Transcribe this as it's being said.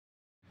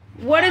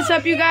What is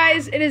up, you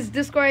guys? It is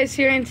Disco Ice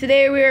here, and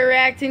today we are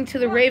reacting to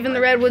the Rave in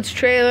the Redwoods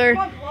trailer.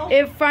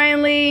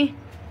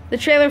 The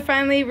trailer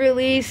finally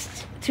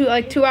released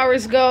like 2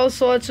 hours ago,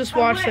 so let's just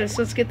watch this.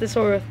 Let's get this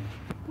over with.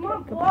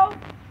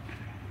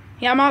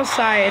 Yeah, I'm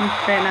outside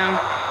right now.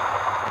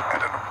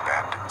 At an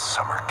abandoned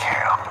summer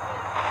camp.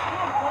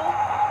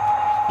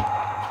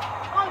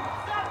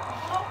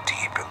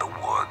 Deep in the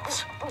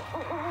woods.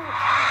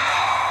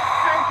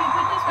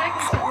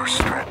 4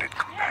 stranded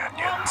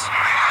companions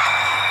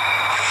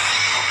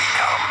will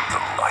become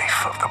the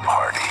life of the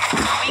party.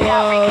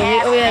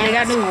 Whoa, oh yeah, they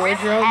got new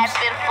wardrobes.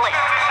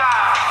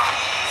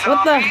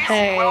 What the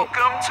heck?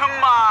 Welcome to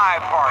my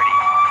party.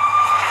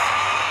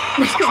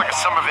 This looks like a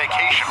summer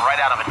vacation right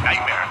out of a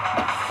nightmare.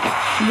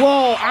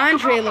 Whoa,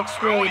 Andre looks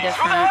really Who the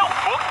different. hell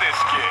booked this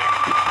gig?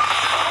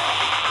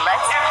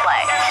 Let's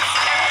play.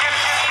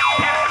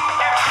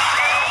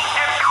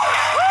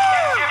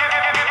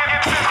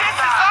 This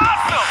is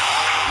awesome!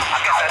 I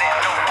guess I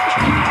didn't know.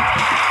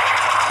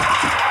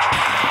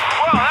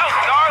 Whoa, that was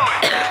gnarly.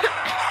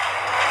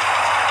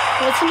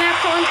 What's the map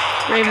called?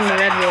 Rave in the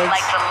Redwoods.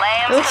 Like the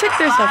lambs It looks like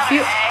there's a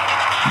few.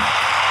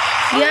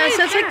 Yes,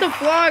 that's like the the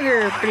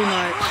vlogger, pretty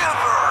much.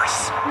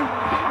 Universe. Ooh,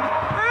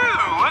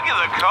 look at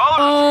the colors.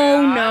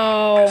 Oh man.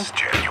 no. It's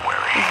January.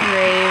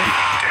 Rave.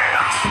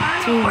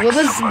 Dance. Dude, like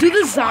do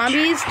the somebody's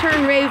zombies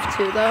turn Rave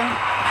too, though?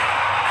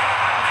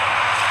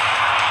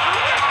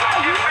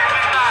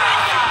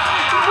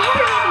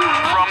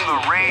 From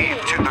the rave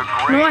to the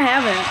grave. No, I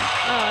haven't.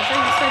 Oh, I thought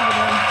you said you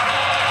did.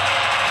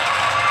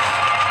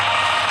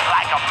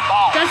 Like a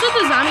ball. That's what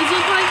the zombies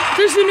look like?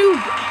 There's a new...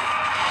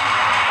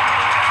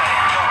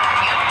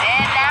 You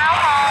dead now,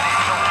 home?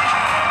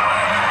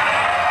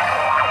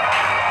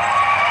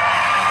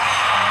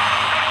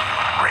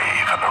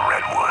 Rave in the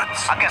redwoods.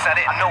 I guess I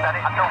didn't know.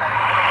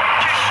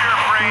 Kiss your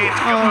brains.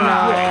 Oh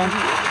no.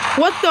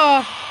 What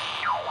the...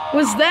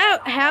 Was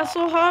that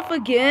Hasselhoff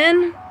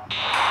again?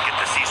 Get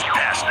the season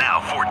pass now.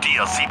 4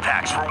 DLC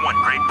packs for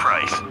 1 great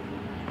price.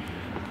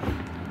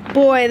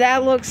 Boy,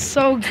 that looks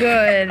so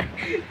good.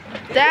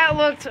 That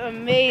looked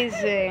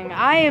amazing.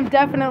 I am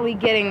definitely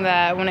getting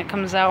that when it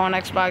comes out on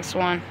Xbox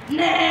One.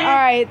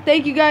 Alright,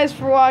 thank you guys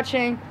for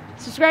watching.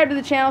 Subscribe to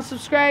the channel.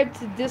 Subscribe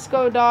to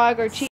Disco Dog or Cheat.